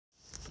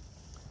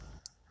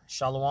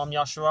Shalom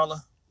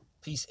Yasharallah.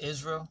 Peace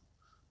Israel.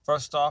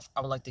 First off,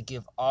 I would like to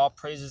give all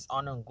praises,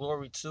 honor, and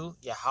glory to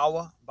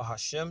Yahawah,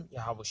 Bahashim,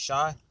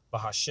 Yahawashi,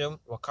 Bahashim,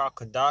 Wakar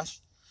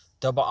Kadash.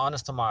 Double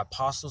honors to my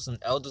apostles and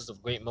elders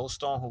of Great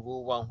Millstone who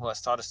rule well and who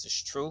has taught us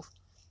this truth.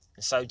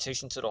 And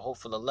salutation to the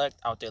hopeful elect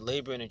out there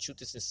laboring in truth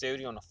and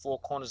sincerity on the four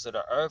corners of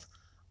the earth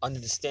under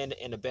the standard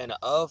and the banner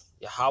of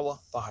Yahawah,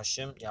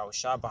 Bahashim,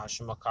 Yahawashi,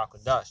 Bahashim, Wakar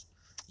Kadash.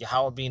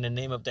 Yahawah being the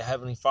name of the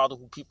Heavenly Father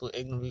who people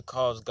ignorantly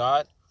calls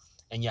God,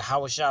 and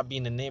Yahawashi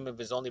being the name of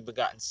his only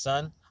begotten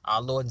Son,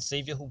 our Lord and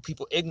Savior, who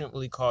people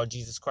ignorantly call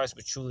Jesus Christ,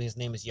 but truly his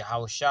name is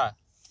Yahawashi.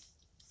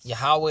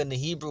 Yahawah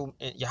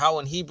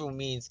in Hebrew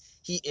means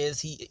he is,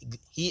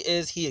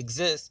 he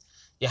exists.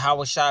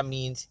 Yahawashi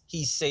means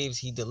he saves,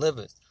 he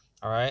delivers.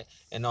 All right.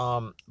 And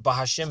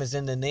Bahashim is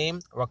in the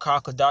name.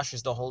 Rakah Kadash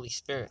is the Holy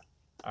Spirit.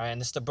 All right. And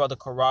it's the brother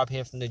Karab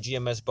here from the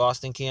GMS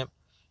Boston camp.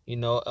 You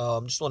know,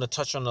 just want to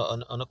touch on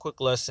a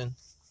quick lesson.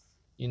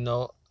 You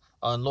know,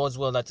 Lord's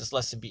will, let this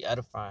lesson be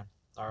edifying.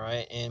 All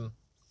right. And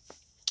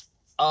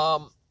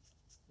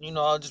you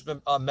know, I've just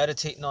been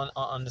meditating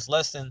on this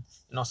lesson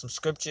and on some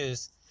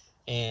scriptures,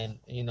 and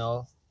you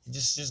know,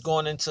 just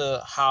going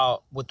into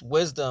how with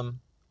wisdom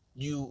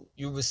you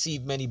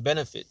receive many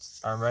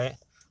benefits. All right.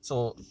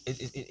 So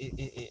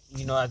it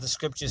you know, as the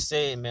scriptures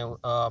say, man,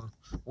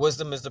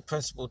 wisdom is the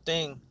principal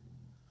thing.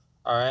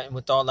 All right. And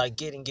with all that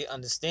get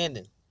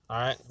understanding. All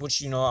right.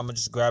 Which, you know, I'm gonna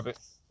just grab it.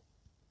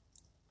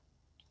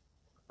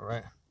 All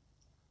right.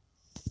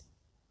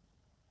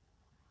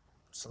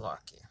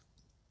 Salakia.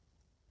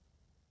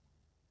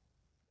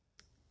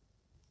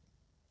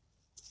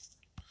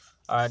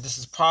 All right, this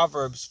is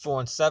Proverbs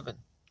 4:7,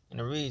 and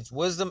it reads,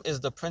 "Wisdom is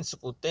the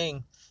principal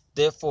thing,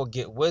 therefore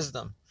get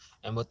wisdom,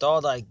 and with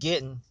all thy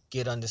getting,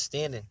 get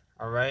understanding."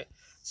 All right.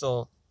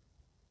 So,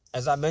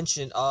 as I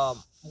mentioned,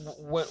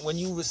 when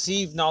you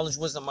receive knowledge,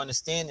 wisdom,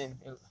 understanding,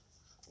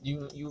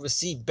 you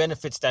receive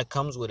benefits that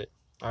comes with it.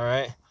 All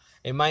right.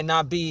 It might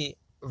not be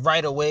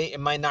right away. It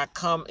might not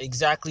come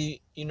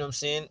exactly, you know what I'm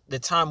saying, the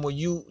time where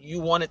you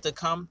want it to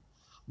come,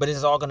 but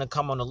it's all gonna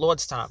come on the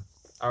Lord's time.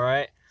 All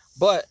right.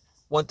 But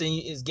one thing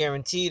is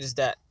guaranteed is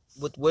that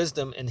with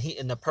wisdom and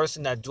the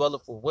person that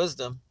dwelleth with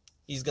wisdom,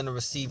 he's going to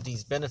receive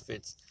these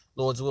benefits.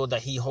 Lord's will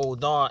that he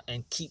hold on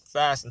and keep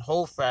fast and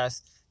hold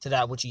fast to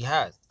that which he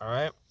has. All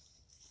right.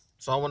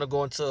 So I want to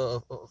go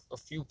into a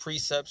few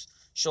precepts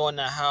showing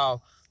that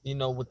how, you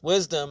know, with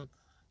wisdom,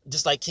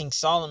 just like King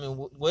Solomon,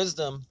 with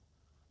wisdom,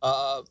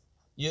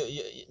 you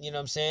know what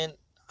I'm saying,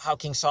 how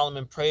King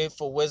Solomon prayed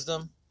for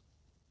wisdom,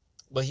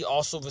 but he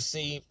also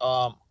received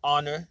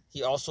honor.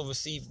 He also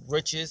received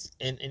riches,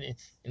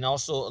 and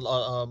also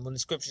when the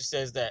scripture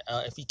says that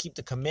if he keep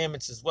the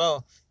commandments as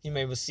well, he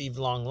may receive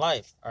long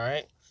life. All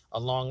right, a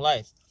long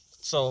life.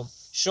 So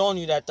showing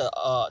you that the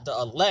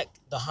elect,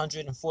 the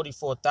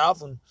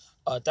 144,000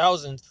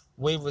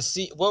 will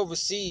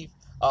receive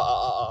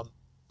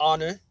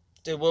honor.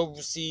 They will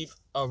receive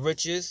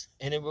riches,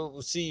 and they will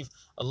receive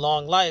a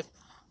long life.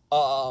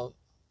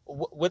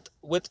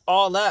 With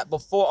all that,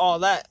 before all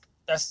that.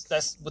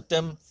 That's with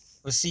them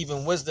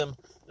receiving wisdom,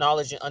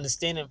 knowledge, and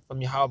understanding from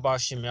Yahawah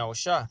Bashim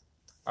Yahawashi.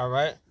 All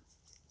right.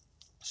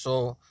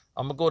 So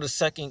I'm gonna go to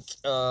second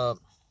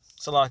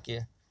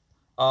Salakia.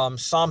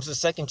 Psalms the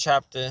 2nd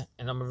chapter,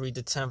 and I'm gonna read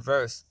the 10th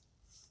verse.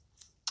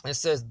 It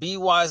says, "Be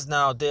wise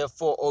now,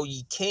 therefore, O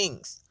ye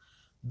kings,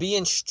 be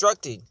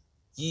instructed,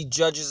 ye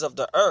judges of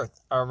the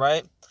earth." All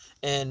right.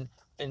 And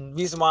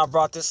reason why I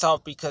brought this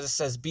out, because it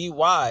says be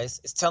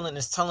wise. It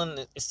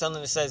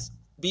says,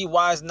 "Be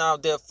wise now,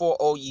 therefore,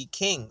 O ye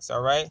kings,"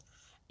 all right?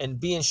 And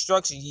be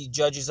instructed, ye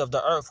judges of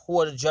the earth. Who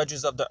are the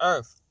judges of the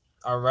earth?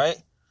 All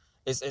right?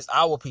 It's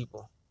our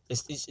people.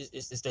 It's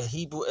the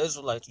Hebrew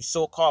Israelites, you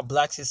so-called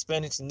blacks,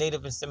 Hispanics,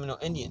 Native, and Seminole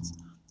Indians.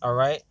 All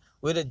right?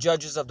 We're the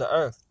judges of the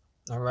earth.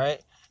 All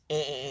right?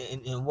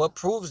 And what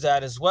proves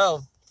that as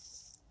well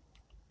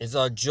is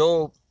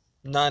Job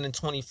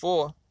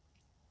 9:24.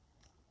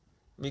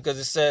 Because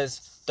it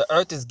says, "The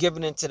earth is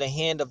given into the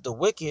hand of the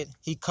wicked.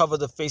 He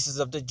covered the faces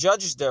of the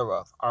judges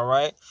thereof." All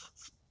right.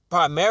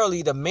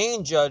 Primarily, the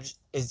main judge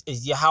is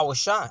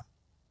Yahawashi.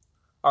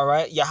 All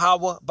right.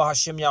 Yahawah,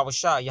 Bahashim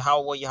Yahawashi,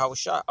 Yahawah,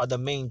 Yahawashi are the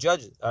main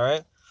judges. All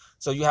right.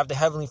 So you have the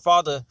Heavenly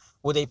Father,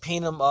 where they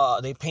painted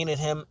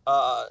him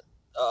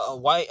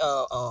white.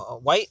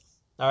 All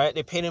right.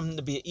 They painted him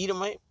to be an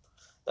Edomite.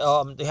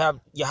 They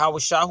have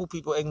Yahawashi, who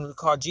people ignorantly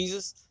call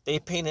Jesus. They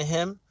painted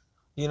him.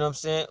 You know what I'm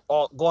saying?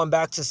 Going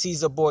back to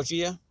Caesar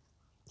Borgia,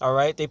 all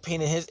right. They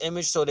painted his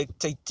image, so they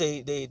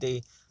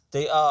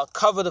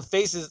cover the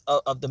faces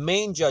of the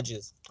main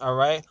judges, all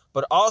right.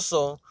 But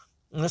also,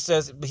 when it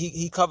says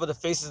he covered the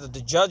faces of the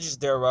judges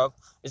thereof,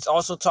 it's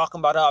also talking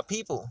about our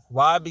people.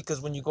 Why?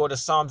 Because when you go to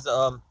Psalms,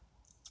 the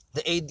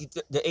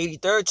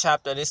 83rd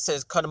chapter, it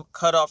says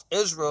cut off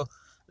Israel,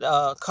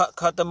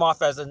 cut them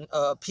off as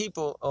a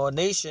people or a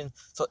nation,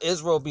 so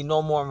Israel be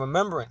no more in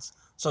remembrance.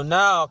 So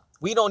now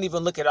we don't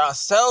even look at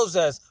ourselves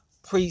as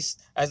priests,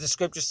 as the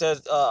scripture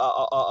says,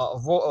 a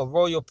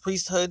royal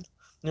priesthood.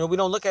 You know, we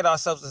don't look at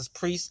ourselves as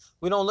priests.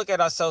 We don't look at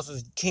ourselves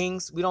as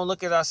kings. We don't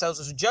look at ourselves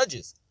as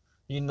judges.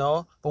 you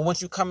know. But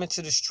once you come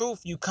into this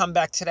truth, you come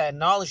back to that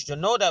knowledge to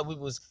know that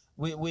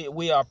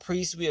we are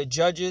priests, we are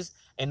judges,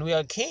 and we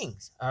are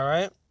kings. All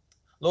right,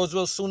 Lord's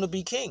will soon to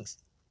be kings.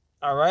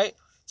 All right,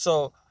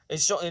 so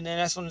it's showing, and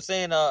that's what I'm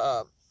saying.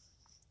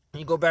 When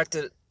you go back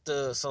to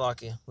the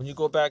Salakia, when you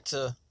go back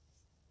to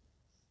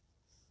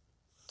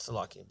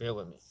Salakia, bear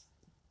with me.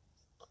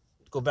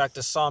 Go back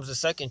to Psalms, the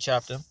 2nd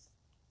chapter.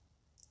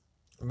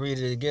 Read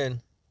it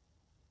again,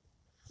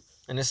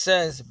 and it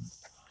says,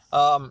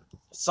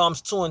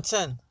 Psalms 2 and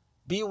 10.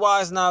 Be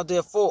wise now,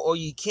 therefore, O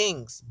ye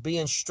kings, be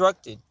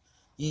instructed,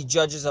 ye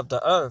judges of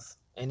the earth.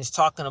 And it's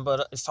talking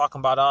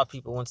about our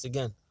people once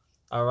again.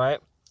 All right.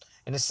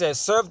 And it says,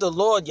 serve the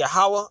Lord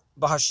Yahawah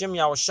Bahashim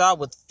Yahawashi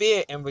with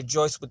fear and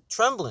rejoice with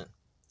trembling.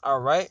 All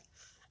right.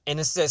 And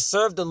it says,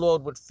 serve the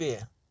Lord with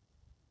fear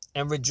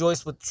and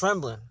rejoice with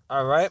trembling.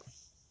 All right.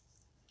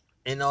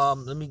 And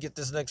let me get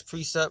this next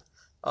precept.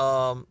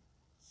 Salakia,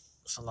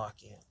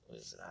 what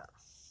is that?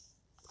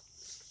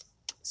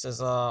 It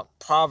says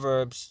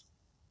Proverbs,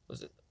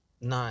 was it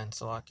 9?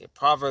 Salakia.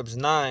 Proverbs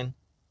 9,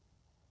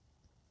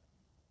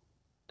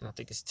 and I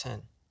think it's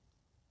 10.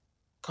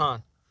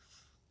 Con.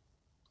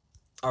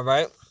 All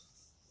right.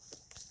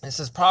 It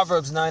says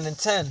Proverbs 9 and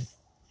 10.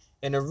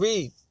 And it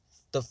read,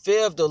 the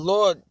fear of the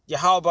Lord,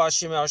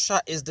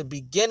 Yahawah is the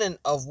beginning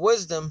of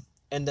wisdom,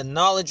 and the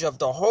knowledge of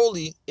the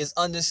holy is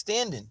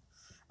understanding.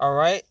 All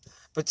right.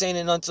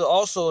 Pertaining unto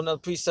also another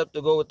precept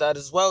to go with that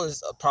as well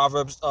is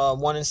Proverbs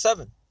 1 and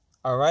 7.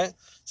 All right.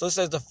 So it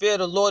says the fear of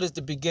the Lord is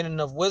the beginning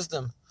of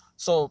wisdom.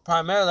 So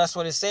primarily that's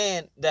what it's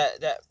saying, that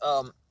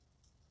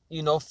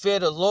fear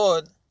the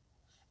Lord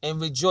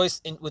and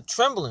rejoice with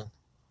trembling.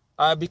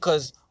 All right,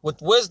 because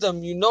with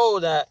wisdom, you know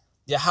that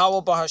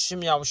Yahawah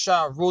Bahashim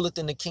Yahawashi ruleth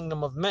in the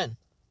kingdom of men.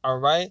 All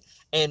right,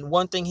 and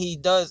one thing he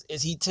does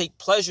is he take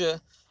pleasure,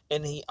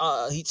 and he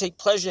take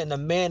pleasure in the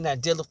man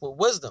that dealeth with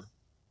wisdom.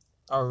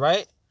 All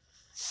right,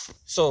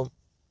 so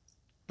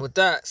with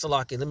that,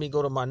 Salaki, let me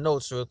go to my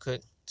notes real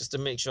quick just to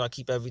make sure I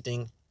keep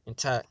everything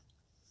intact.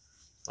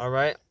 All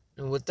right,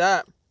 and with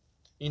that,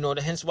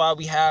 hence why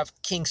we have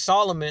King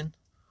Solomon,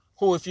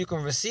 who, if you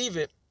can receive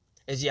it,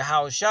 is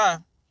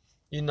Yahawashi.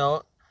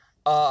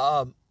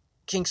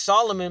 King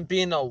Solomon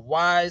being a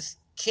wise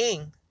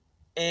king,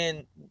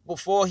 and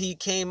before he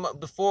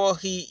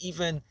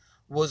even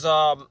was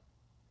brought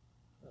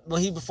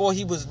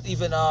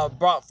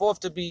forth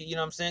to be,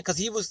 because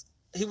he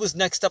was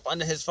next up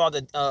under his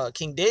father,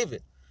 King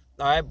David.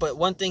 All right, but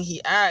one thing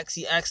he asked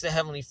the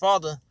Heavenly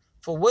Father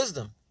for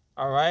wisdom.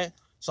 All right,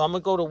 so I'm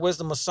gonna go to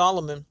Wisdom of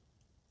Solomon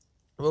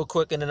real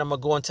quick, and then I'm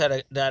gonna go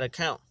into that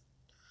account.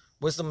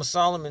 Wisdom of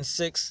Solomon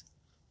 6.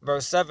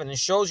 Verse 7, it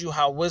shows you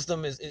how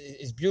wisdom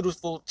is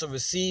beautiful to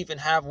receive and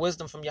have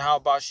wisdom from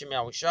Yahawah Bahashim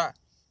Yahawashi.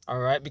 All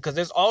right, because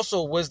there's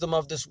also wisdom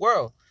of this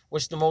world,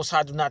 which the Most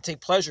High do not take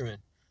pleasure in.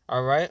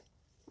 All right,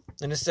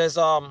 and it says,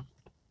 but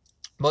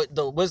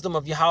the wisdom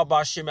of Yahawah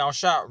Bahashim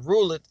Yahawashi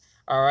ruleth.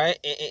 All right,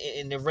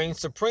 and it reigns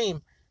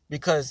supreme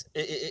because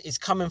it's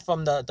coming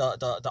from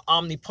the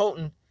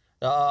omnipotent,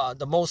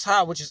 the Most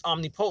High, which is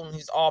omnipotent.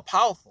 He's all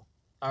powerful.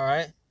 All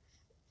right,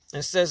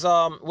 and it says,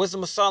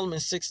 Wisdom of Solomon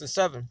 6 and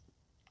 7.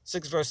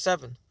 6 verse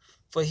 7.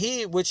 For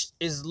he which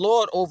is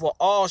Lord over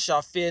all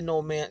shall fear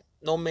no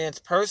man's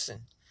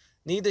person,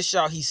 neither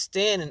shall he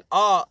stand in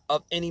awe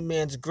of any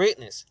man's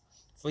greatness.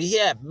 For he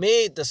hath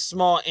made the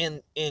small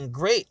and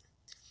great,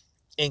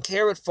 and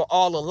careth for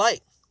all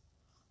alike.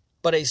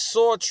 But a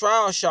sore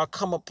trial shall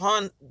come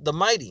upon the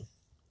mighty.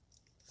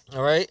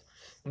 All right.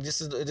 And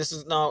this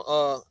is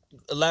now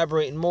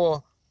elaborating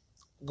more,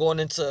 going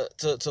into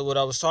what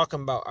I was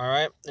talking about. All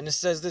right, and it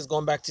says this,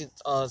 going back to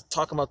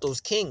talking about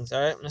those kings.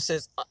 All right, and it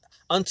says,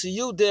 unto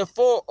you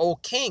therefore, O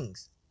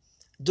kings,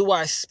 do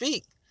I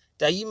speak,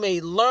 that you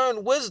may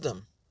learn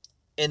wisdom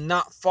and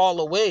not fall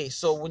away.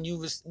 So when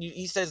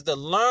he says to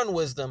learn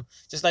wisdom,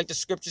 just like the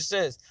scripture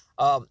says,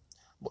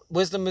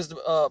 wisdom is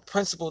the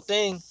principal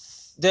thing,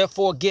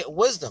 therefore get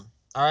wisdom.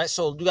 All right,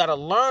 so you got to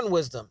learn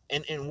wisdom.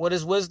 And what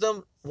is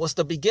wisdom? What's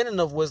the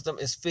beginning of wisdom?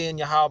 Is fearing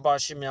Yahawah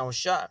Bahashim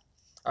Yahawashi.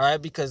 All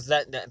right, because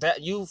that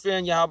you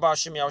fearing Yahawah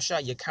Bahashim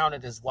Yahawashi, you're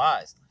counted as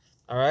wise.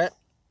 All right,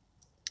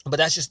 but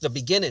that's just the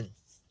beginning.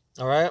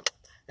 All right,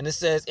 and it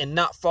says, and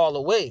not fall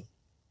away.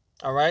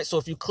 All right, so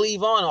if you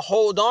cleave on and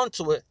hold on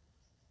to it,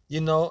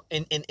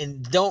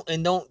 and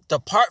don't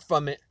depart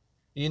from it,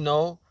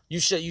 you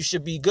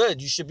should be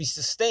good. You should be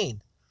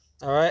sustained.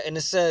 All right, and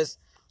it says,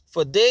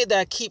 for they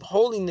that keep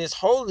holiness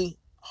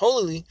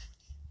holily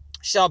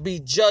shall be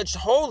judged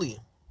holy.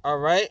 All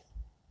right,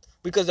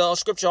 because the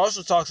scripture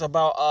also talks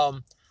about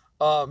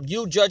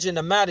you judging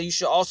the matter, you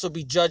should also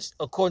be judged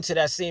according to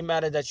that same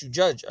matter that you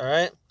judge. All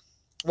right,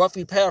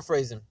 roughly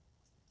paraphrasing.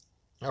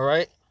 All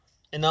right,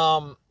 and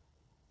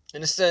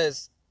it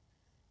says,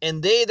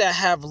 and they that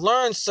have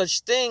learned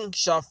such things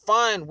shall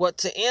find what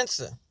to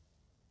answer.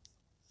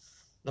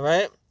 All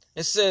right,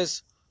 it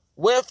says,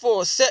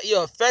 wherefore set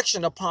your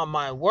affection upon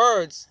my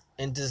words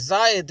and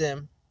desire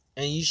them,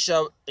 and ye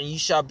shall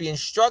be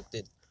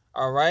instructed.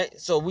 All right,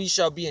 so we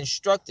shall be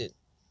instructed.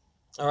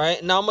 All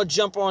right, now I'm gonna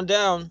jump on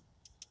down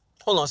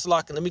Hold on,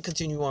 Salaki, let me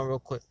continue on real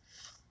quick.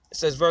 It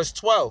says, verse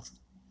 12.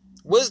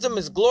 Wisdom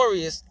is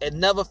glorious and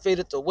never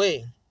fadeth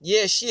away.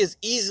 Yeah, she is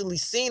easily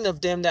seen of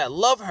them that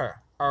love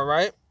her. All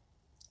right.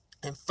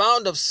 And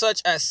found of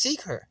such as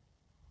seek her.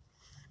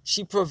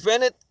 She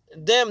prevented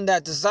them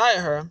that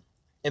desire her,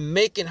 and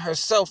making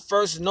herself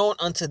first known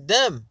unto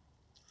them.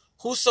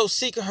 Whoso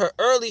seeketh her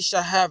early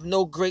shall have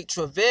no great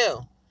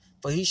travail,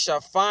 for he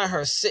shall find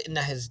her sitting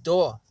at his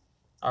door.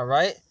 All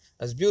right.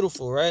 That's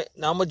beautiful, right?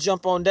 Now I'm going to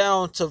jump on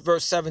down to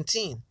verse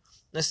 17.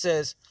 It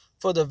says,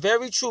 for the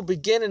very true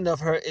beginning of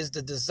her is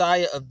the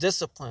desire of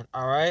discipline.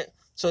 All right.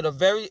 So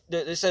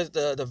it says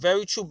the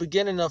very true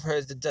beginning of her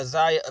is the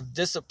desire of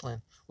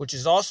discipline, which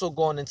is also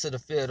going into the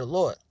fear of the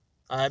Lord.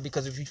 All right.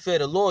 Because if you fear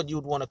the Lord, you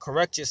would want to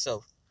correct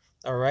yourself.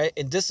 All right.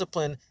 And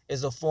discipline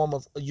is a form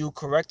of you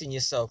correcting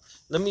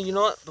yourself. You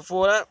know what?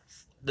 Before that,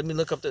 let me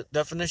look up the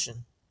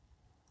definition.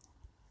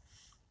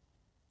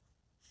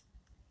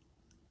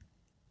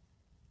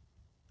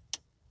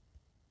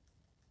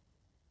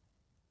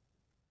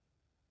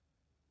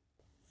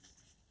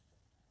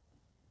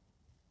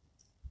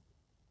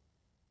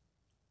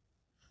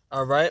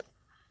 All right.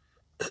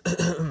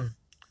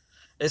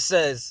 It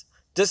says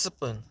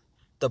discipline,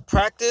 the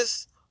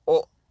practice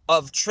or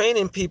of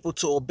training people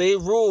to obey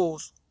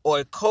rules or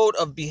a code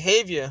of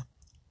behavior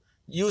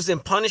using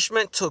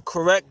punishment to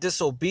correct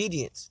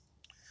disobedience.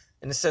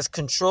 And it says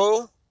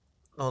control.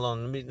 Hold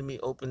on, let me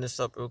open this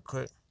up real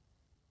quick.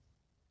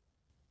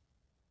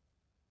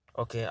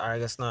 Okay, I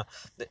guess not.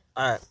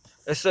 All right.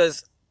 It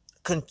says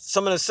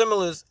some of the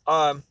similars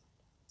are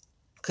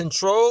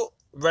control,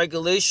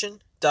 regulation,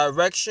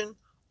 direction,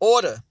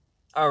 order.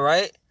 All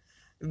right.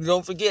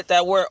 Don't forget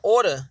that word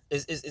order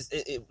is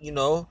you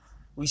know,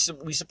 we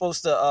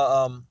supposed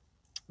to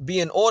be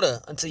in order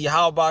until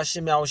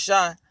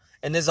Yahawashi,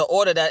 and there's an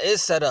order that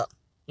is set up.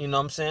 You know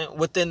what I'm saying?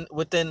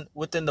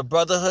 Within the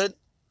brotherhood,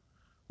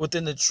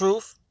 within the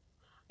truth,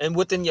 and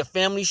within your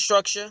family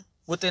structure,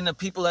 within the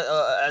people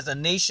as a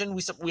nation,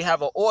 we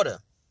have an order.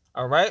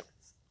 All right.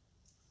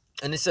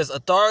 And it says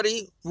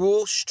authority,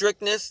 rule,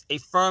 strictness, a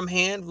firm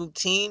hand,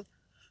 routine,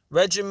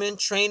 regimen,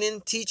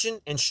 training,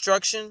 teaching,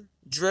 instruction,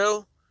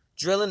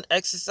 drilling,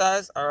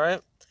 exercise. All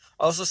right.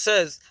 Also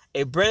says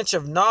a branch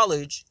of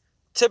knowledge,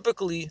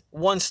 typically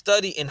one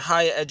study in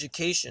higher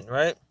education.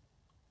 Right.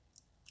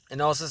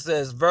 And also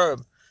says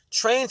verb,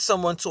 train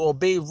someone to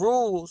obey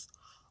rules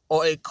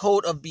or a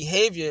code of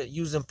behavior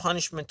using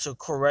punishment to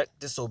correct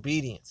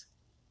disobedience.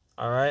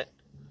 All right.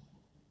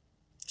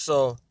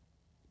 So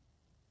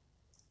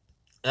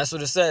that's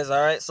what it says.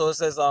 All right. So it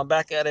says,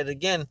 back at it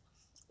again.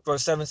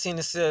 Verse 17,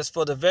 it says,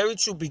 for the very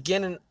true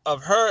beginning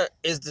of her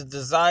is the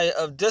desire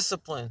of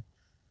discipline.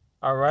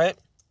 All right.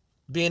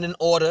 Being in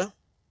order,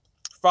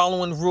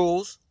 following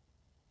rules,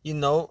 you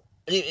know,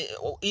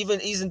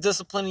 even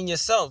disciplining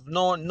yourself,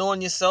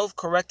 knowing yourself,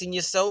 correcting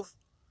yourself,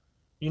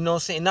 you know what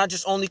I'm saying? Not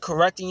just only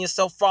correcting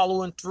yourself,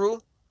 following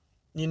through,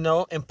 you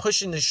know, and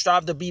pushing to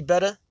strive to be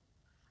better.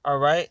 All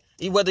right.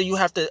 Whether you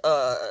have to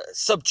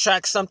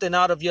subtract something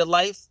out of your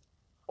life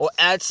or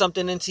add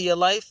something into your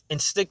life and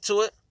stick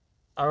to it.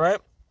 All right.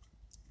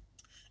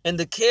 And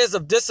the cares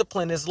of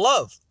discipline is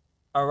love.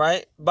 All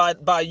right.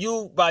 By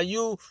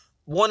you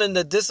wanting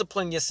to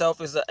discipline yourself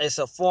is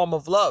a form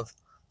of love.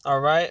 All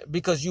right.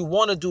 Because you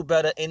want to do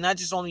better. And not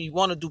just only you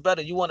want to do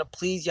better, you want to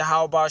please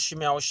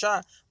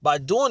Yahawashi by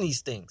doing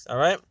these things. All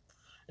right.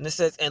 And it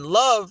says, and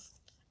love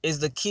is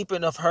the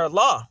keeping of her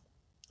law.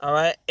 All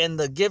right. And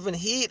the giving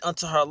heed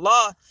unto her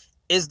law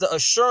is the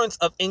assurance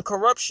of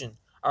incorruption.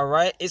 All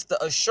right. It's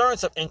the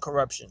assurance of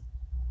incorruption.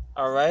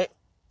 All right.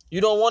 You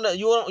don't want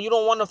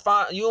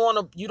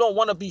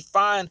to be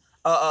found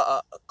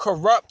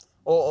corrupt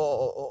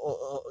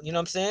or you know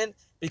what I'm saying?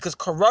 Because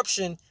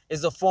corruption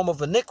is a form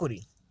of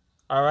iniquity.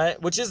 All right,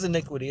 which is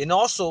iniquity, and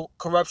also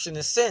corruption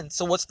is sin.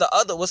 So what's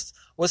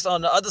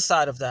on the other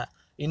side of that?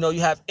 You know,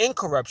 you have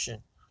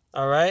incorruption.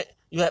 All right,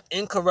 you have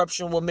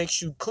incorruption. What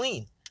makes you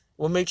clean?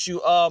 What makes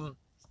you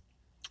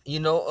you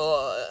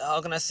know,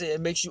 how can I say it?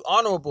 It makes you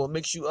honorable. It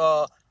makes you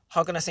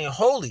how can I say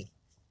holy?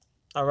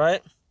 All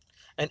right.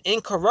 And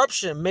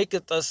incorruption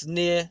maketh us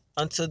near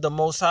unto the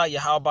Most High,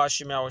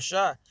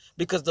 Yahawashi,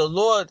 because the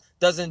Lord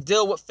doesn't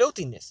deal with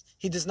filthiness.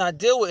 He does not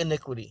deal with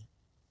iniquity.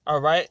 All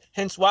right.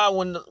 Hence why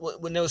when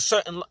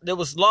there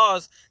was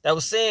laws that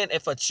was saying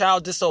if a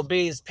child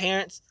disobeys his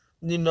parents,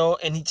 you know,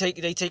 and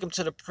they take him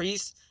to the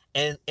priest,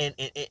 and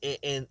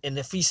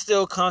if he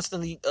still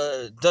constantly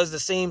does the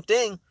same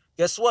thing,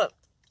 guess what?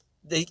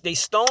 They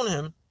stone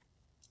him.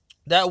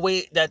 That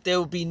way that there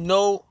will be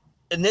no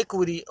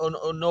iniquity or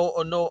no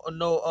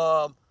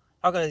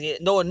how can I say,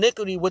 no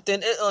iniquity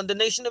within the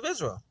nation of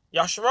Israel.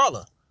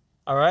 Yasharallah.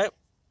 All right.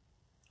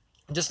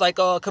 Just like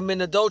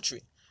committing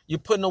adultery, you're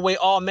putting away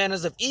all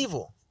manners of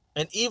evil,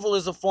 and evil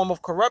is a form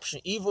of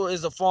corruption. Evil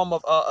is a form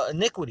of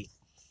iniquity.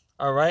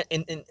 All right,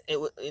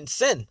 in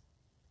sin.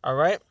 All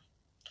right,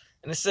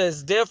 and it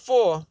says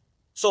therefore.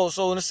 So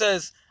when it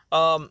says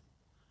and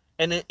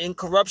in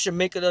corruption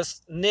maketh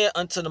us near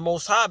unto the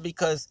Most High,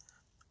 because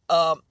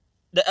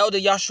the elder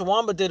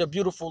Yahshua did a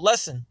beautiful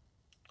lesson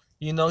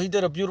You know, he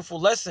did a beautiful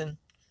lesson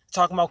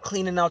talking about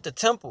cleaning out the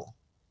temple.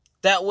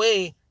 That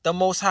way, the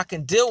Most High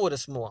can deal with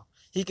us more.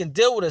 He can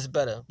deal with us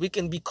better. We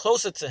can be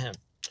closer to him.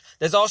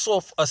 There's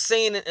also a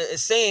saying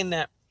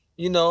that,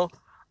 you know,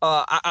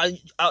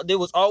 there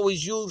was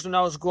always used when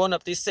I was growing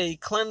up. They say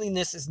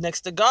cleanliness is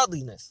next to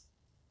godliness.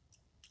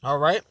 All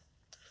right.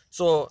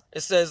 So it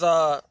says,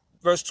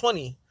 verse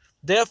 20,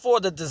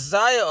 therefore the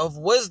desire of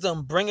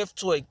wisdom bringeth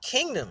to a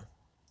kingdom.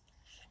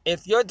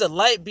 If your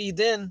delight be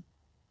then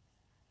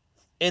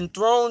in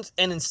thrones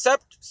and in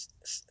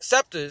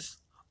scepters,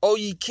 O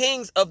ye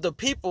kings of the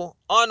people,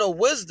 honor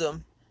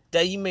wisdom,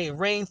 that ye may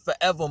reign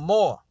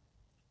forevermore.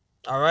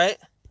 All right.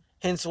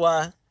 Hence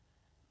why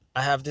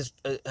I have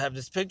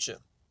this picture.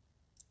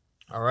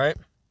 All right.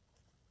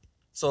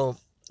 So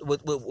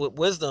with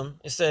wisdom,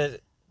 it says,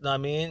 I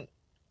mean,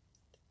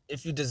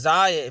 if you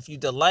delight,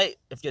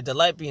 if your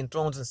delight be in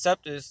thrones and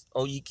scepters,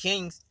 O ye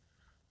kings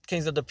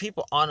of the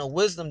people, honor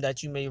wisdom,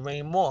 that you may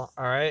reign more.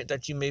 All right,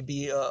 that you may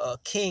be a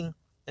king,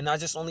 and not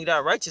just only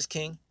that, righteous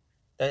king,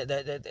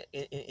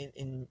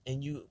 and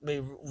you may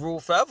rule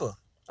forever.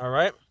 All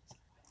right.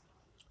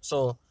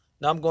 So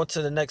now I'm going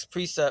to the next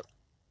precept.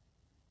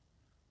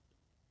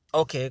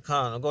 Okay,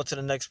 I'll go to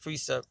the next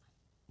precept,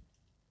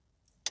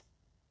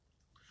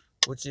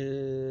 which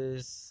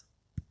is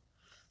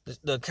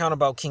the account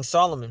about King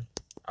Solomon.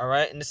 All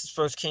right, and this is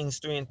 1 Kings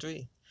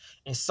 3:3.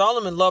 And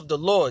Solomon loved the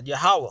Lord,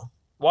 Yahawah,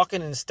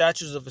 walking in the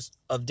statutes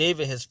of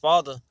David his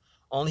father.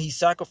 Only he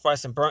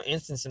sacrificed and burnt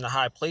incense in the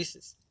high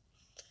places.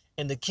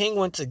 And the king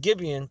went to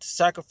Gibeon to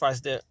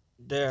sacrifice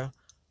there,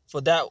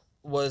 for that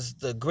was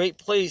the great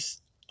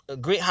place, a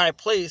great high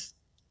place.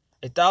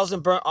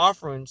 1,000 burnt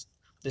offerings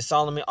did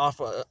Solomon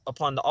offer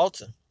upon the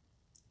altar.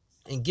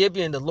 In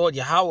Gibeon, the Lord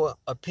Yahawah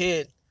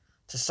appeared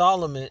to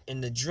Solomon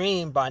in the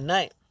dream by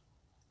night.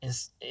 And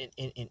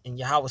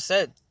Yahawah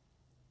said,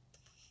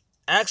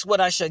 ask what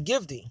I shall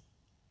give thee.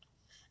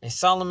 And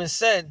Solomon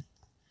said,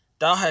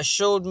 thou hast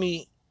showed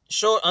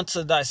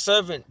unto thy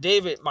servant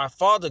David my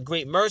father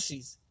great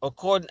mercies,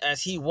 according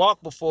as he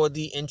walked before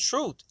thee in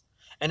truth,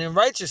 and in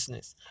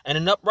righteousness, and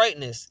in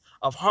uprightness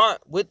of heart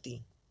with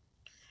thee.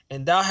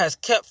 And thou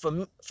hast kept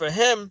for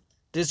him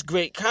this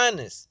great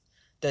kindness,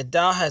 that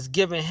thou hast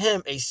given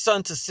him a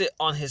son to sit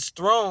on his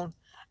throne,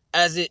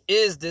 as it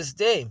is this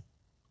day.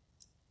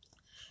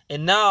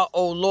 And now,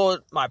 O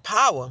Lord, my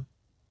power,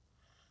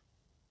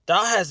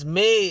 thou hast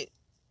made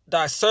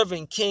thy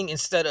servant king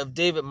instead of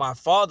David my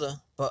father,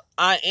 but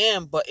I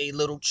am but a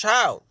little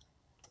child,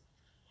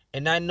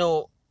 and I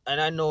know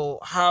not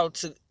how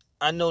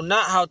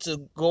to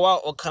go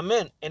out or come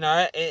in.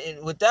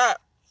 And with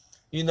that,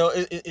 you know,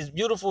 it's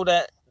beautiful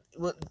that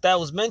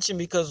was mentioned,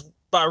 because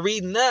by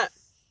reading that,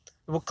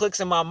 what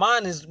clicks in my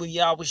mind is with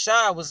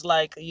Yahawashi was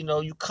like, you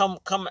know, you come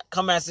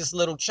as this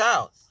little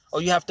child,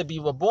 or you have to be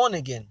reborn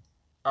again.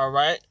 All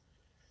right.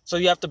 So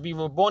you have to be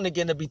reborn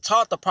again to be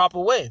taught the proper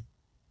way.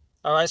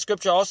 All right.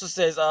 Scripture also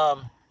says,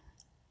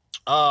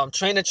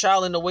 train a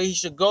child in the way he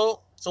should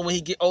go, so when he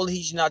get older,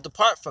 he should not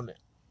depart from it.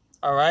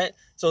 All right.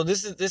 So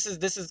this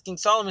is King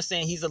Solomon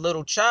saying he's a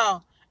little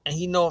child, and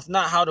he knoweth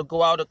not how to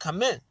go out or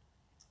come in.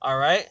 All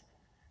right.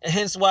 And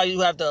hence why you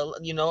have the,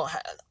 you know,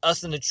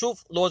 us in the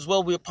truth, Lord's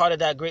will, we're part of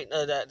that great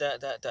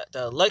the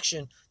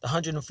election, the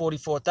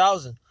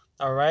 144,000.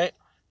 All right.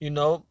 You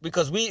know,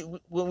 because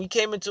when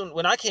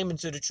I came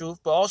into the truth,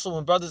 but also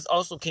when brothers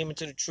also came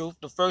into the truth,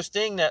 the first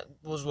thing that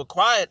was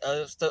required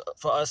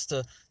for us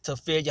to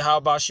fear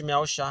Yahawah Shem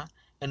Yahawashi,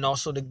 and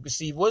also to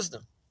receive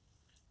wisdom.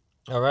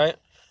 All right.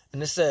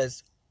 And it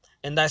says,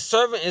 and thy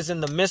servant is in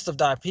the midst of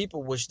thy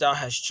people, which thou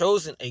hast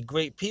chosen, a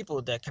great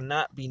people that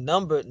cannot be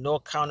numbered nor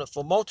counted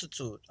for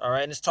multitude. All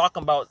right. And it's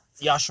talking about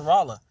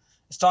Yasharallah.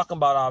 It's talking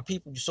about our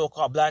people, you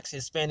so-called blacks,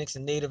 Hispanics,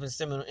 and Native and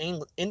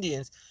Seminole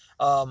Indians,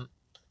 who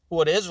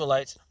are the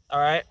Israelites.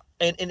 All right.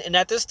 And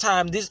at this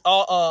time, these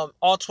all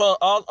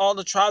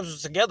the tribes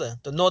were together.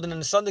 The northern and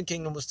the southern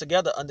kingdom was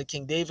together under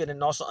King David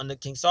and also under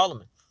King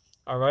Solomon.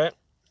 All right.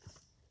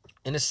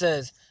 And it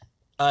says,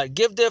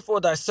 give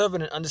therefore thy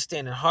servant an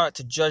understanding heart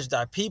to judge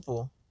thy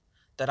people,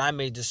 that I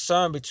may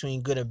discern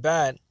between good and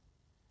bad.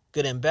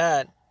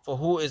 For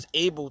who is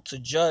able to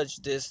judge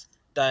this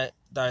thy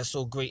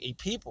so great a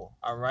people?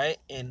 All right.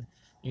 And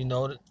you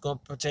know,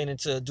 pertaining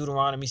to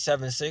Deuteronomy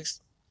 7:6.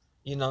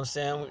 You know what I'm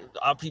saying?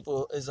 Our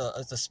people is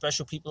a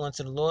special people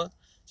unto the Lord.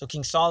 So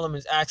King Solomon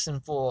is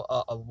asking for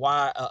a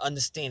wide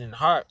understanding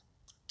heart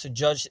to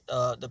judge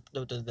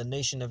the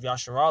nation of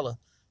Yasharallah.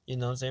 You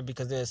know what I'm saying?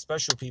 Because they're a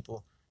special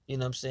people. You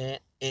know what I'm saying?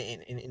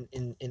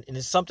 And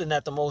it's something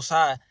that the Most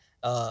High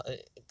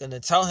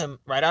gonna tell him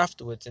right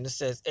afterwards. And it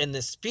says, and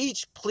the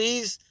speech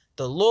pleased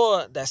the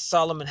Lord that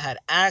Solomon had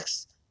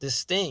asked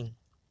this thing.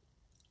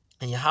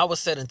 And Yahawah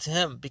said unto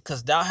him,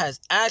 because thou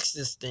hast asked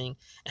this thing,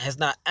 and hast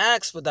not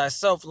asked for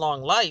thyself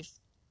long life,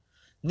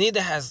 neither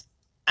hast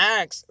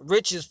asked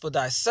riches for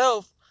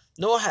thyself,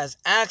 nor hast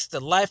asked the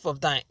life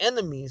of thine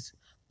enemies,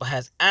 but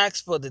hast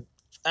asked for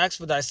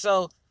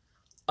thyself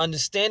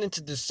understanding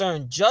to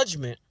discern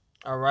judgment.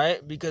 All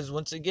right, because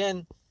once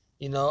again,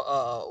 you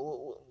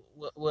know,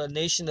 we're a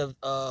nation of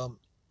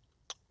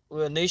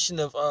we're a nation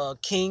of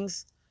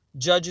kings,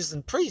 judges,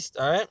 and priests.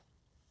 All right,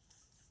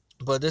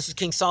 but this is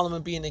King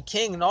Solomon being a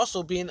king and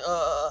also being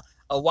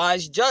a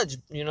wise judge.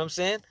 You know what I'm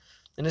saying?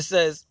 And it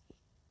says,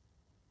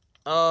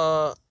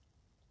 behold,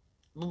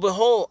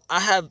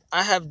 I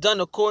have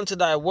done according to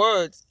thy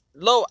words.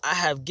 Lo, I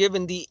have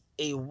given thee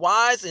a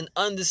wise and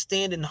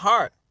understanding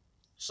heart.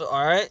 So,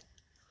 all right,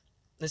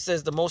 it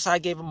says the Most High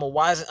gave him a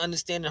wise and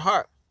understanding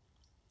heart,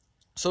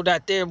 so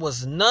that there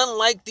was none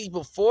like thee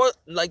before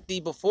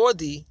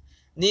thee,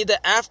 neither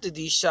after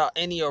thee shall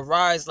any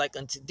arise like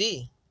unto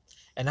thee.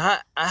 And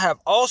I have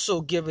also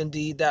given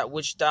thee that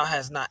which thou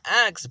hast not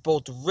asked,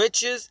 both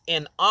riches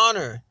and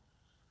honor,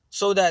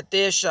 so that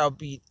there shall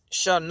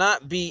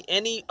not be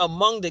any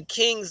among the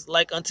kings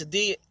like unto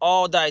thee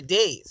all thy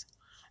days.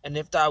 And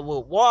if thou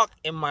wilt walk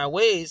in my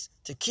ways,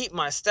 to keep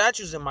my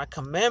statutes and my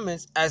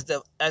commandments, as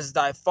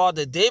thy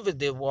father David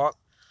did walk,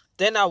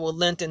 then I will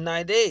lengthen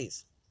thy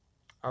days.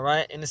 All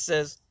right, and it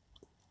says,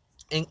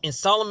 and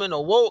Solomon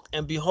awoke,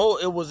 and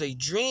behold, it was a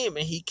dream,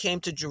 and he came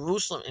to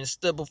Jerusalem and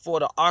stood before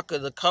the ark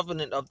of the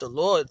covenant of the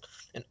Lord,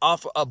 and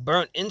offered up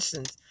burnt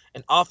incense,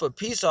 and offered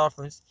peace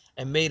offerings,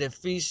 and made a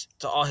feast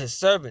to all his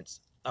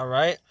servants. All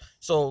right,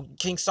 so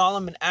King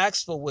Solomon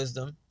asked for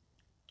wisdom.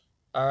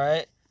 All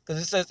right,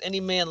 because it says,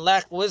 any man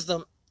lack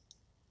wisdom.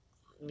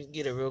 Let me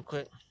get it real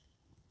quick.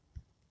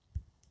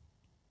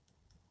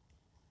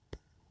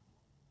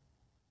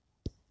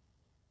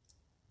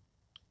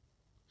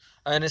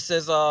 And it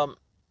says,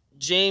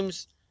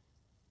 James.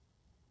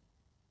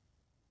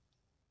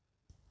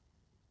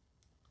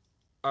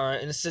 All right,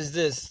 and it says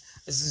this.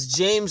 This is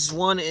James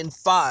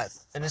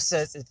 1:5. And it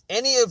says, if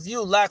any of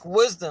you lack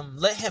wisdom,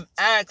 let him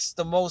ask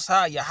the Most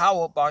High,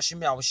 Yahawah,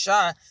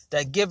 Yahawashi,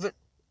 that giveth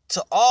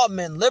to all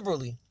men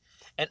liberally,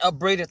 and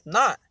upbraideth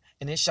not,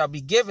 and it shall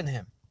be given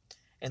him.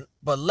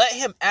 But let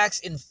him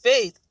ask in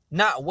faith,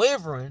 not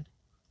wavering.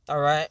 All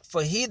right,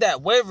 for he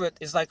that wavereth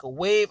is like a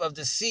wave of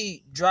the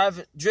sea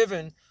driven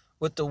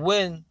with the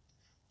wind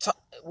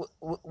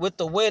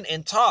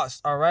and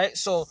tossed. All right,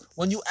 so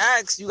when you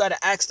ask, you got to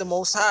ask the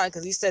Most High,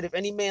 because he said, if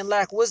any man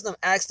lack wisdom,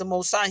 ask the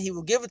Most High, he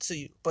will give it to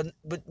you. But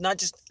not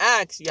just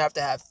ask, you have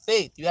to have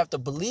faith. You have to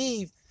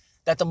believe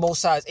that the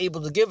Most High is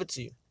able to give it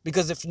to you,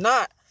 because if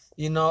not,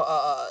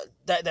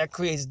 that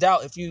creates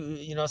doubt. If you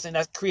know what I'm saying,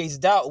 that creates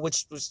doubt,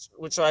 which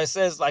I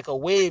says, like a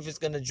wave is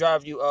going to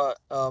drive you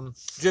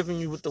driven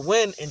you with the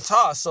wind and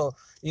toss. So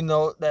you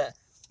know that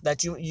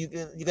you're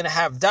going to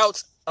have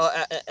doubts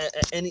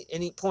at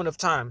any point of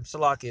time.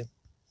 Salakia.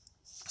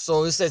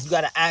 So it says you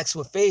got to ask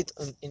with faith,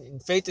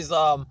 and faith is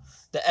the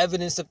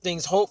evidence of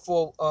things hoped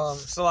for.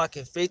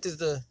 Salakia. Faith is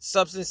the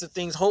substance of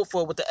things hoped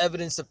for, with the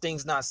evidence of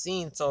things not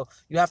seen. So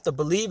you have to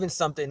believe in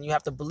something. You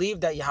have to believe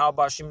that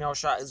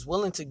Yahawashi is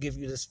willing to give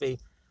you this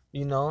faith,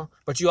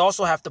 but you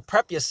also have to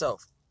prep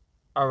yourself.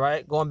 All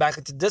right, going back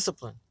into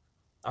discipline.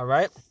 All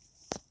right.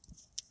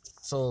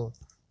 So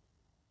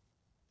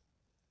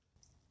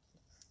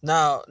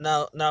now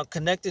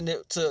connecting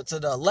it to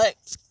the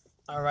elect.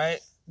 All right,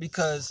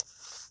 because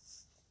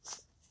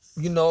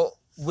the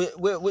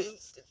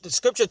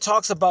scripture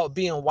talks about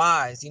being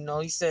wise.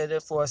 He said,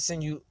 therefore I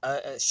send you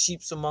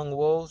sheep among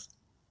wolves.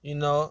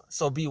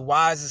 So be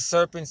wise as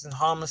serpents and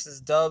harmless as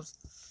doves.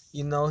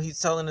 He's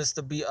telling us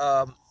to be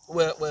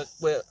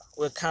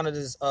we're counted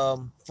as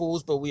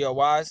fools, but we are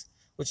wise.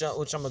 Which I'm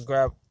gonna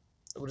grab.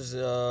 What is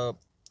it? 1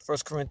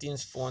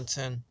 Corinthians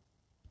 4:10.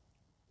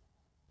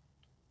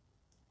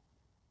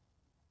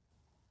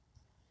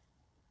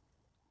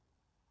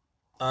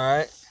 All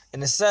right,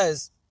 and it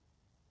says,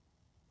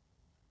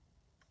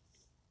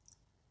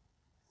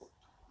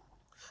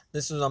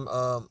 this is 1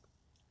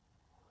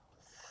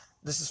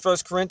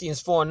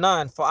 Corinthians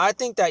 4:9. For I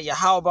think that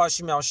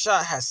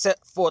Yahawashi has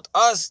set forth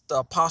us, the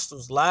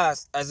apostles,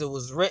 last, as it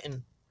was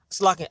written,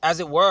 as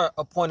it were,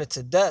 appointed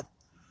to death.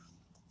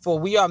 For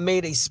we are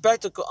made a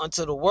spectacle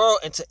unto the world,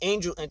 and to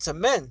angels, and to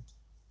men.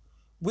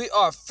 We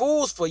are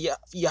fools for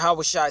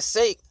Yahawashi's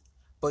sake,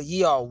 but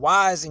ye are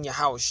wise in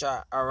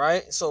Yahawashi. All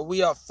right, so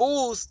we are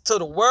fools to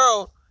the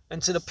world and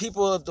to the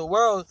people of the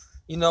world.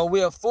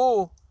 We are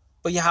fool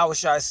for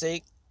Yahawashi's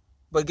sake,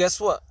 but guess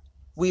what?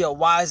 We are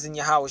wise in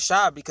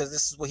Yahawashi, because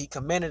this is what he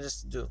commanded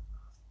us to do.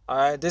 All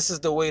right, this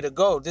is the way to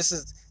go. This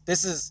is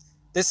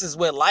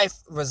where life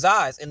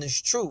resides, in this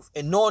truth,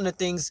 and knowing the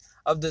things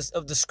of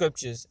the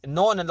scriptures, and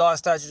knowing the law,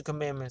 statutes, and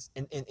commandments,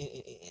 and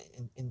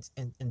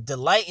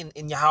delighting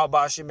in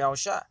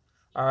Yahawashi.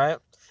 All right,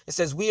 it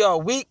says, we are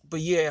weak,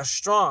 but ye are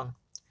strong.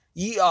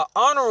 Ye are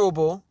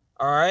honorable.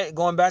 All right,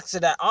 going back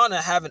to that honor,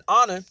 having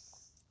honor.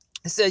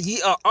 It says,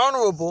 ye are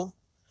honorable,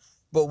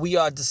 but we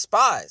are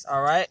despised.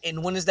 All right,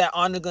 and when is that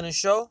honor going to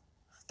show?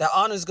 That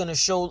honor is going to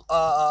show.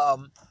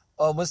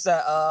 What's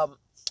that?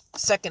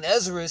 Second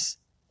Ezra,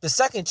 the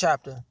second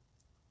chapter,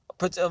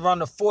 around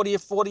the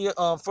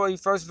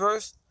 41st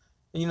verse.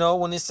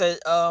 When it said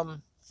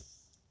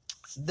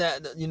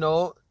that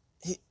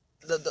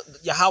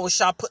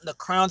Yahawashi putting the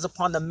crowns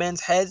upon the men's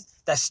heads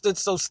that stood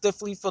so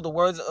stiffly for the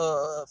words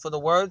of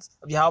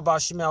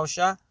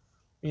Yahawashi.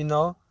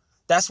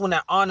 That's when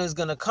that honor is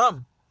gonna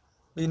come.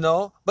 you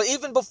know. But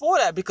even before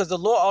that, because the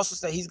Lord also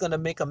said he's going to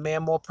make a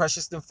man more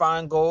precious than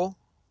fine gold,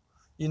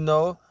 you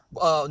know.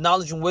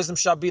 Knowledge and wisdom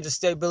shall be the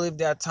stability of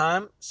that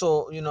time.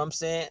 So, you know what I'm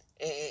saying?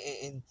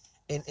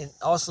 And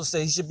also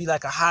say he should be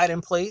like a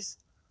hiding place,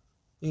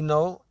 you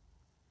know.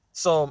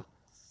 So,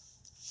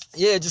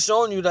 yeah, just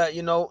showing you that,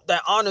 you know,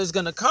 that honor is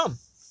going to come.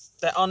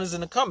 That honor is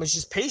going to come. It's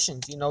just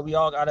patience. You know, we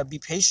all got to be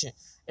patient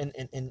in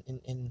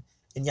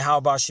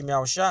Yahawah Shem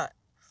Yahawashi.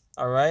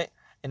 All right.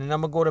 And then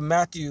I'm going to go to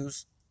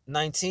Matthew's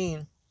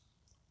 19.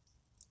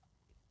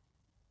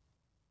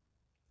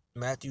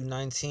 Matthew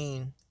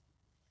 19.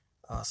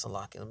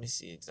 Salaki, let me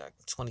see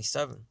exactly.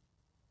 27.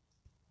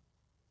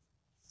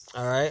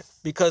 All right.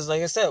 Because,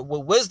 like I said,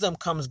 with wisdom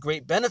comes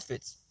great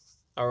benefits.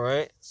 All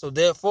right. So,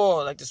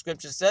 therefore, like the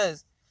scripture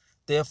says,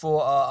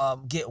 therefore,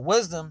 get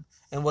wisdom,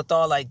 and with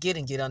all I get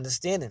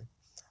understanding.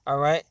 All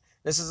right.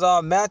 This is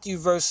Matthew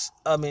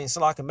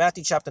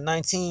Matthew chapter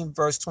 19,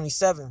 verse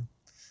 27.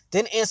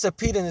 Then answered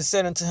Peter and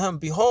said unto him,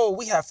 Behold,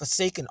 we have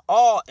forsaken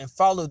all and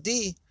followed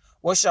thee.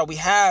 What shall we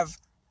have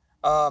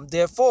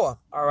therefore?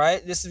 All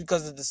right. This is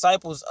because the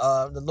disciples,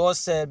 the Lord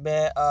said,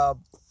 man,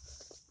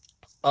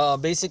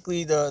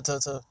 basically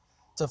to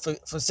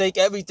forsake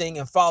everything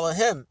and follow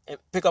him, and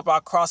pick up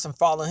our cross and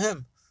follow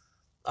him.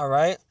 All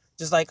right.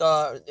 Just like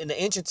in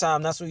the ancient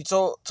time, that's what he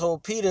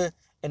told Peter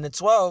in the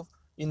 12,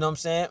 you know what I'm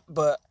saying?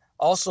 But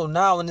also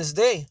now in this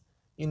day,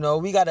 you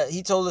know,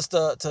 he told us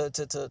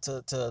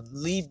to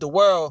leave the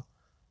world,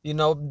 you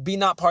know, be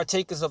not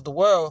partakers of the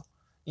world,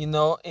 you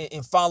know,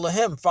 and follow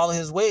him, follow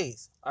his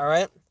ways. All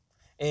right.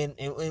 And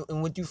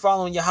when you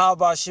following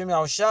Yahawah Shem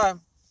Yahawashi,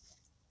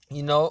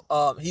 you know,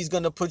 he's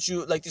gonna put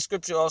you, like the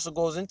scripture also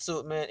goes into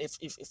it, man. If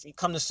you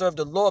come to serve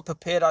the Lord,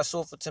 prepare thy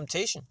soul for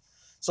temptation.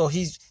 So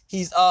he's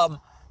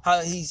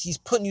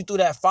putting you through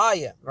that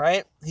fire,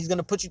 right? He's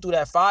gonna put you through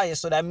that fire.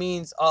 So that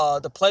means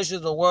the pleasures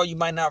of the world you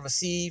might not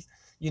receive.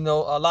 You know,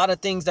 a lot of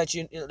things that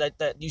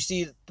you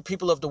see the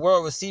people of the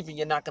world receiving,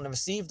 you're not gonna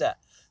receive that.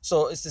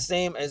 So it's the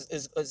same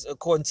as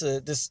according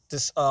to this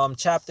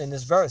chapter in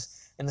this verse.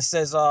 And it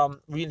says,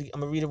 really, I'm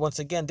gonna read it once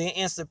again. They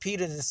answered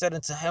Peter and said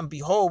unto him,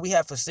 Behold, we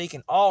have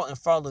forsaken all and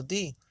followed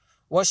thee.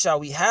 What shall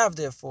we have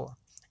therefore?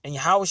 And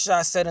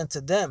Yahawashi said unto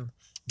them,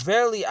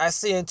 Verily I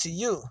say unto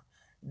you,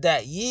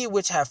 that ye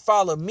which have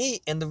followed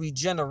me in the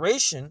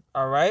regeneration,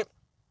 all right?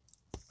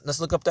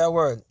 Let's look up that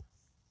word.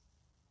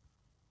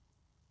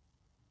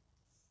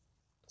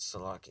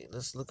 Salaki.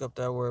 Let's look up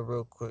that word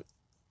real quick.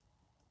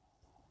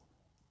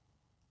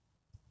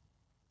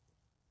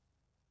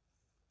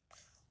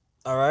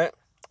 All right.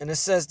 And it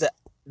says that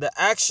the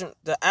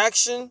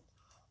action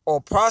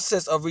or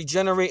process of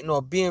regenerating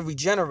or being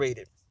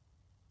regenerated.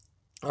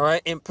 All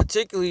right. And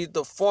particularly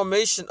the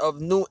formation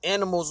of new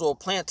animals or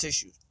plant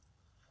tissues.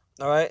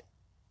 All right.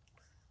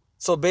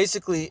 So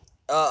basically,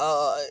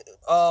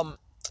 what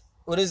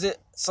is it?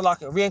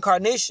 Salaka,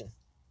 reincarnation.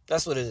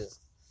 That's what it is.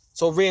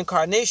 So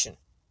reincarnation.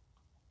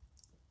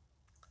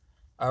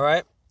 All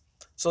right.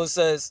 So it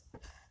says,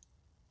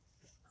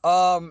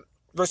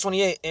 verse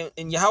 28,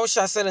 and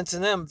Yahawashi said unto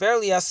them,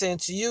 Verily I say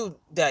unto you,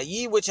 that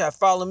ye which have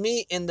followed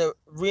me in the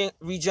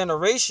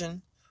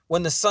regeneration,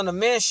 when the Son of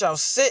Man shall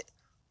sit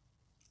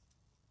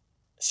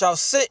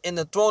in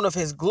the throne of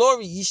his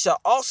glory, ye shall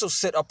also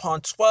sit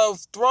upon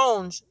 12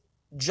 thrones,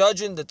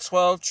 judging the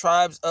 12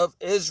 tribes of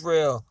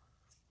Israel.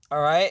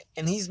 All right.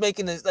 And he's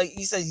making this, like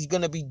he says, he's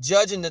going to be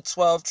judging the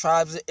 12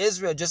 tribes of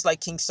Israel, just like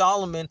King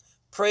Solomon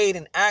prayed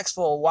and asked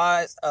for a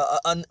wise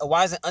and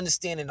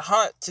understanding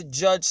heart to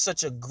judge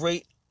such a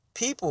great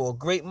people, a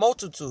great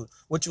multitude,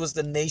 which was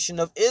the nation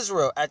of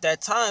Israel. At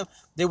that time,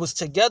 they was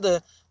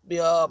together.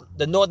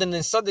 The northern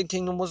and southern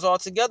kingdom was all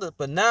together.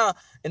 But now,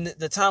 in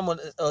the time when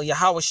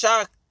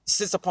Yahawashi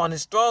sits upon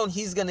his throne,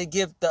 he's going to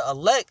give the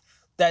elect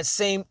that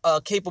same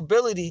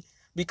capability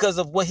because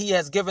of what he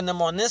has given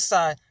them on this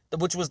side,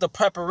 which was the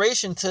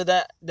preparation to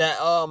that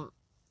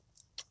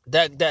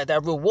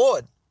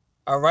reward.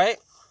 All right.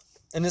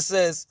 And it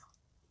says,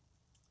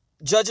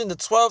 judging the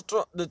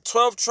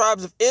 12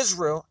 tribes of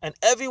Israel, and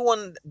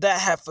everyone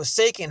that have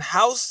forsaken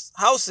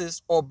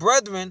houses or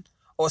brethren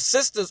or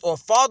sisters or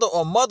father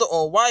or mother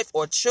or wife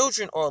or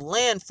children or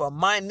land for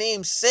my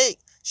name's sake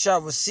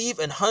shall receive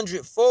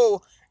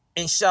 100-fold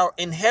and shall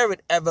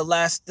inherit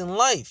everlasting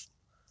life.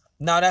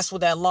 Now that's where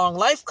that long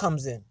life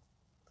comes in.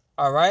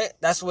 All right,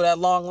 that's where that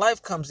long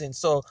life comes in.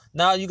 So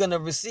now you're gonna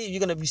be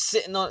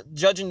sitting on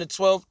judging the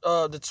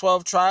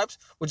 12 tribes,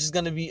 which is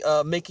gonna be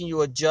making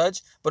you a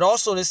judge. But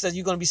also it says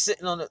you're gonna be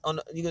sitting you're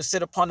gonna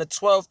sit upon the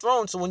 12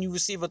 throne. So when you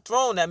receive a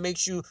throne, that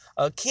makes you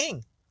a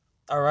king.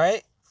 All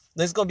right,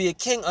 there's gonna be a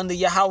king under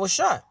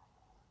Yahawashi.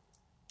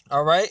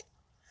 All right,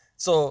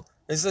 so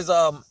it says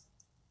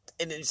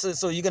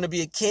so you're gonna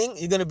be a king.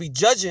 You're gonna be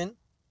judging,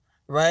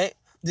 right?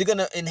 You're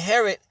gonna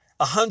inherit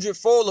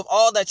 100-fold of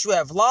all that you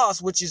have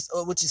lost, which is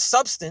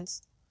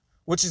substance,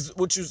 which is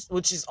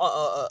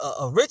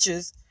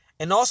riches,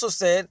 and also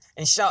said,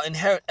 and shall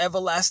inherit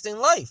everlasting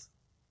life,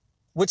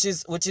 which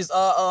is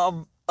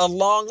a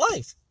long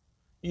life,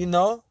 you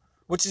know,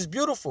 which is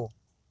beautiful.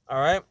 All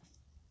right.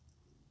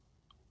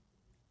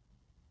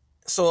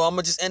 So I'm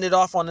gonna just end it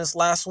off on this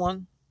last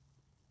one.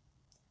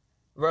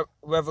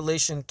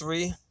 Revelation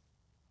 3.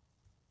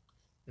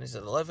 Is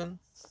it 11?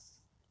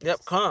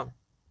 Yep, come.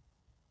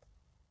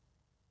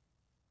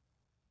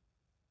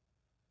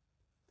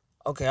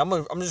 Okay, I'm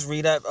just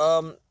read that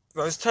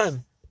verse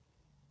 10.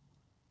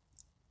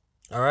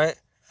 All right.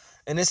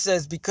 And it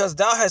says, because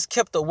thou hast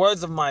kept the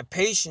words of my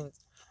patience,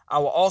 I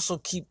will also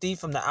keep thee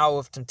from the hour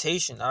of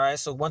temptation. All right.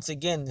 So once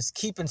again, it's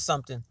keeping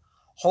something,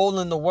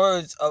 holding the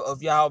words of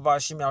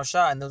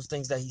Yahawashi and those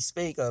things that he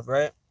spake of,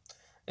 right?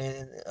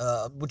 And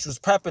which was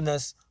prepping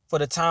us for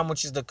the time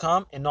which is to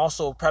come, and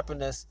also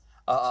prepping us,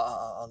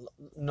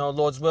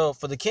 Lord's will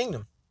for the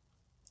kingdom.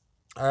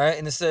 All right.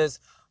 And it says,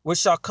 which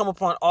shall come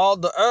upon all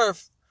the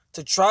earth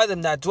to try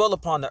them that dwell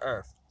upon the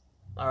earth.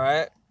 All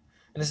right.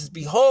 And it says,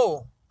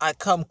 behold, I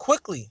come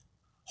quickly.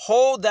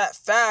 Hold that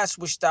fast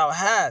which thou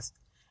hast,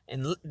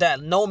 and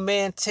that no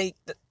man take.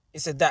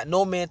 It said that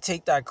no man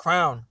take thy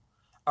crown.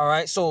 All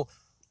right. So,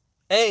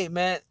 hey,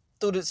 man,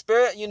 through the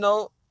Spirit,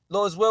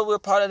 Lord's will, we're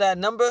part of that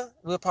number.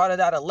 We're part of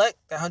that elect,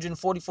 that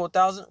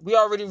 144,000. We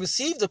already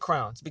received the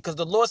crowns because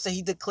the Lord said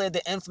He declared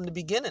the end from the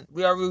beginning.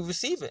 We already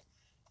receive it.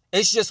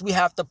 It's just we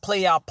have to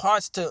play our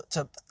parts to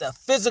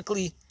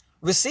physically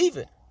receive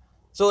it,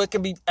 so it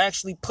can be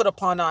actually put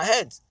upon our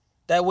heads.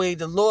 That way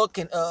the Lord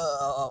can,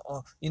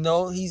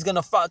 He's going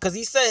to follow. Because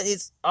He said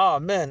it's, oh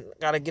man,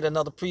 got to get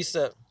another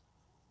precept.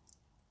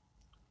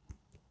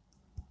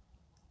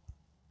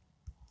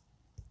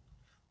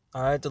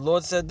 All right, the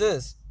Lord said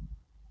this.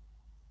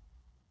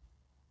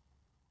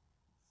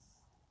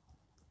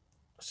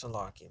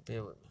 Salaki,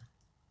 bear with me.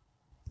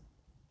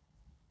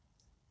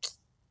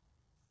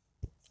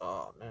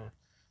 Oh man.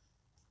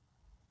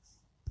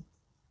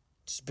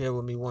 Just bear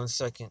with me 1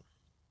 second.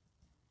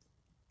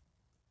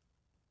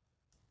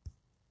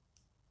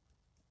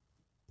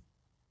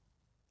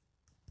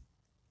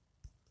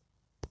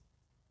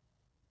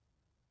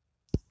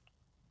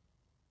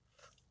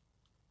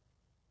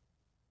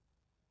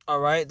 All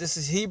right, this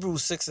is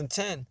Hebrews 6 and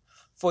 10.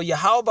 For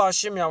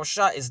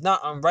Yahawashi is not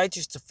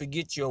unrighteous to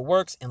forget your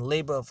works and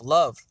labor of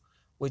love,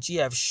 which ye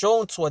have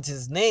shown towards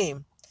His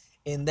name,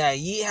 in that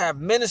ye have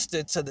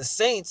ministered to the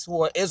saints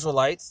who are the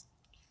Israelites,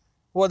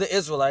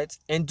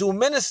 and do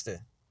minister.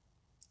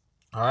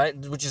 All right,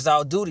 which is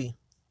our duty.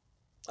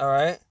 All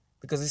right,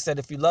 because He said,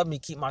 if you love me,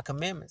 keep my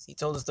commandments. He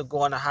told us to go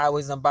on the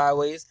highways and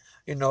byways.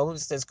 It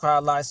says, cry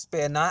aloud,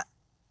 spare not.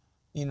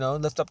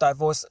 Lift up thy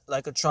voice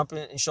like a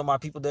trumpet and show my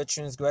people their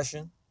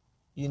transgression.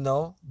 Be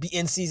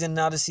in season,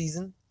 not a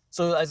season.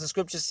 So as the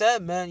scripture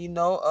said, man,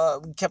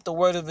 we kept the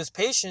word of His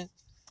patience.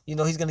 He's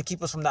going to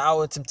keep us from the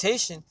hour of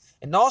temptation.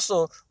 And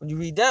also, when you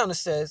read down, it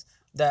says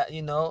that,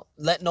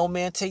 let no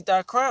man take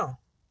thy crown.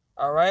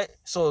 All right.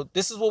 So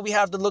this is what we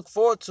have to look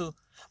forward to.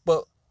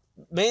 But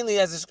mainly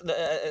as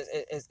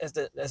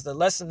the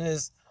lesson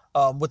is,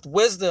 with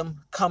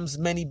wisdom comes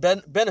many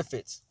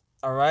benefits.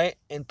 All right.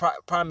 And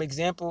prime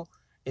example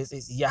is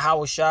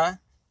Yahawashi.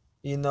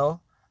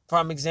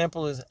 Prime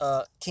example is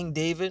King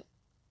David.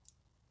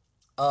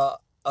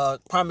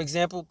 Prime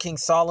example, King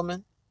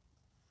Solomon.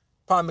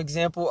 Prime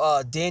example,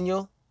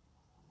 Daniel.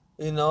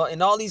 And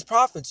all these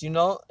prophets. And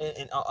all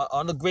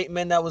the great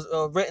men that was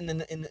written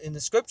in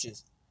the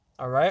scriptures.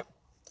 All right.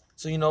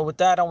 So with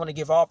that, I want to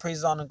give all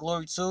praises, honor, and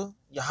glory to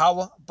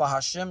Yahawah,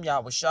 Bahashim,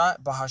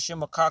 Yahawashi,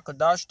 Bahashim,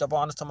 Akakadash. Double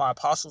honors to my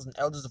apostles and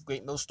elders of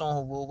Great Millstone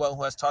who rule well,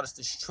 who has taught us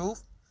this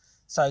truth.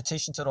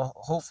 Salutation to the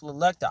hopeful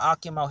elect, the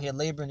Akim out here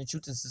laboring in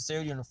truth and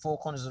sincerity in the four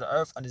corners of the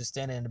earth,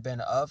 understanding and the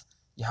banner of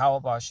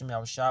Yahawah, Bahashim,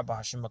 Yahawashi,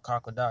 Bahashim,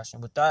 Akakadash.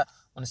 And with that, I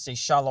want to say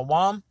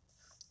Shalom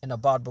and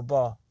Abad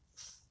Babal.